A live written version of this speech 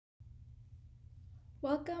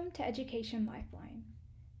Welcome to Education Lifeline.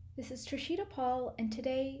 This is Trishita Paul, and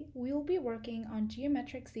today we will be working on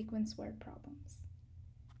geometric sequence word problems.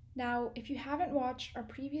 Now, if you haven't watched our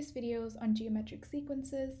previous videos on geometric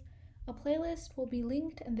sequences, a playlist will be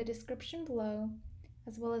linked in the description below,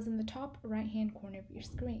 as well as in the top right-hand corner of your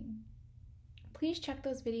screen. Please check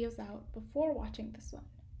those videos out before watching this one.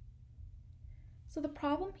 So the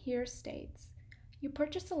problem here states, you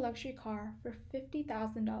purchased a luxury car for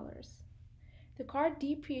 $50,000. The car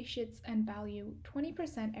depreciates in value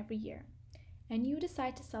 20% every year, and you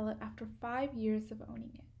decide to sell it after 5 years of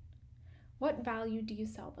owning it. What value do you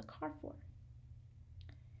sell the car for?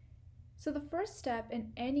 So the first step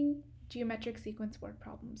in any geometric sequence word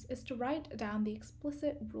problems is to write down the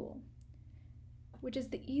explicit rule, which is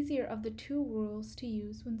the easier of the two rules to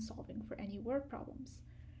use when solving for any word problems.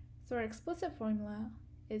 So our explicit formula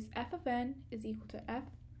is f of n is equal to f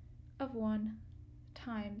of 1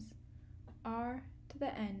 times r to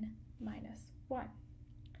the n minus 1.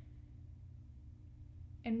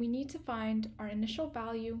 And we need to find our initial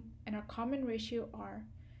value and our common ratio r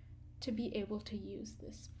to be able to use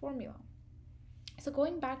this formula. So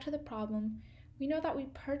going back to the problem, we know that we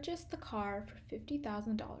purchased the car for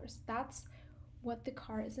 $50,000. That's what the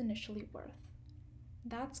car is initially worth.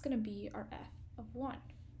 That's going to be our f of 1.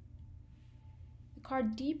 The car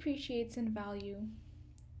depreciates in value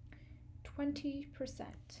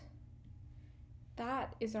 20%.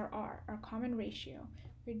 That is our R, our common ratio.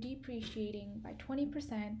 We're depreciating by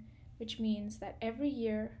 20%, which means that every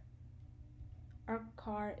year our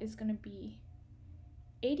car is going to be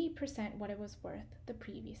 80% what it was worth the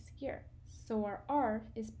previous year. So our R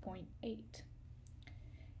is 0.8.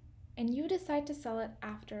 And you decide to sell it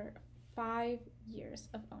after 5 years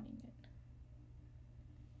of owning it.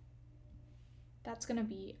 That's going to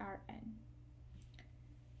be our N.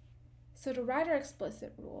 So to write our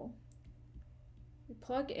explicit rule, we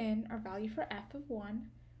plug in our value for f of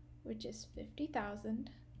 1, which is 50,000,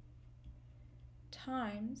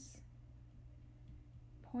 times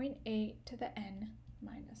 0.8 to the n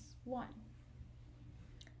minus 1.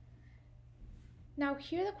 Now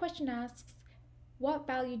here the question asks, what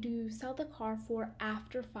value do you sell the car for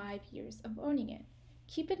after 5 years of owning it?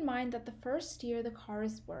 Keep in mind that the first year the car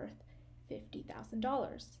is worth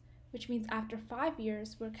 $50,000, which means after 5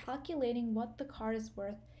 years we're calculating what the car is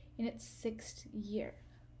worth in its 6th year.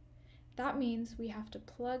 That means we have to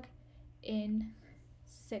plug in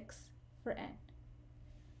 6 for n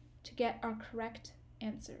to get our correct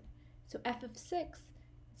answer. So f of 6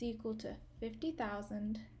 is equal to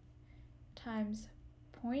 50,000 times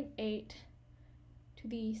 0.8 to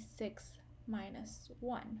the 6 minus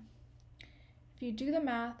 1. If you do the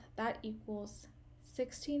math, that equals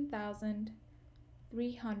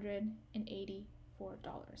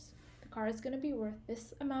 $16,384. The car is going to be worth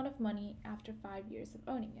this amount of money after 5 years of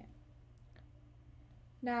owning it.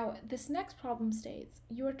 Now, this next problem states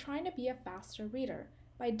you are trying to be a faster reader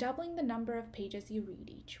by doubling the number of pages you read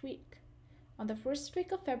each week. On the first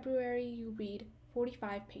week of February, you read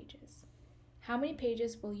 45 pages. How many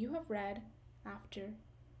pages will you have read after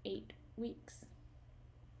 8 weeks?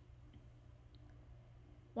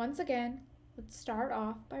 Once again, let's start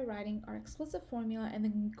off by writing our explicit formula and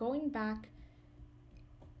then going back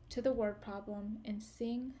to the word problem and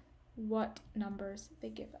seeing what numbers they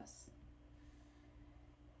give us.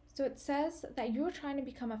 So it says that you're trying to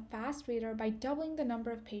become a fast reader by doubling the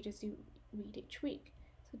number of pages you read each week.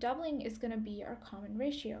 So doubling is going to be our common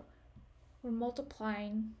ratio. We're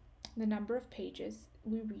multiplying the number of pages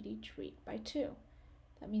we read each week by 2.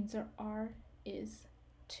 That means our R is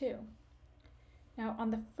 2. Now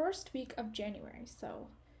on the first week of January, so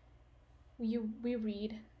we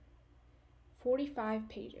read 45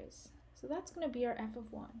 pages. So that's going to be our f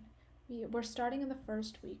of 1. We're starting in the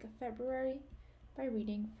first week of February by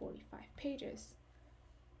reading 45 pages.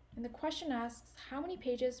 And the question asks, how many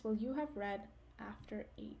pages will you have read after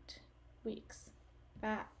 8 weeks?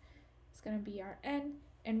 That is going to be our n.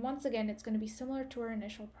 And once again, it's going to be similar to our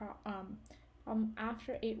initial problem.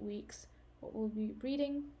 After 8 weeks, what we'll be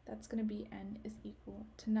reading, that's going to be n is equal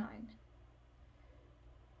to 9.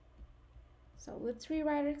 So let's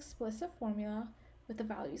rewrite our explicit formula with the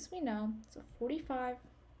values we know. So 45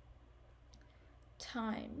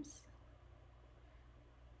 times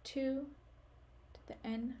 2 to the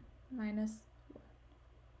n minus 1.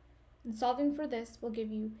 And solving for this will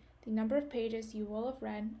give you the number of pages you will have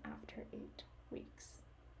read after 8 weeks.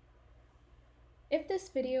 If this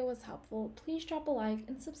video was helpful, please drop a like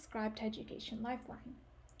and subscribe to Education Lifeline.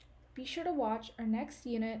 Be sure to watch our next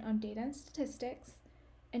unit on data and statistics,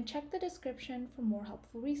 and check the description for more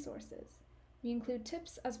helpful resources. We include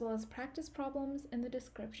tips as well as practice problems in the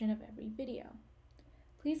description of every video.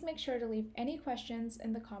 Please make sure to leave any questions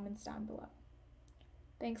in the comments down below.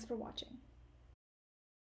 Thanks for watching.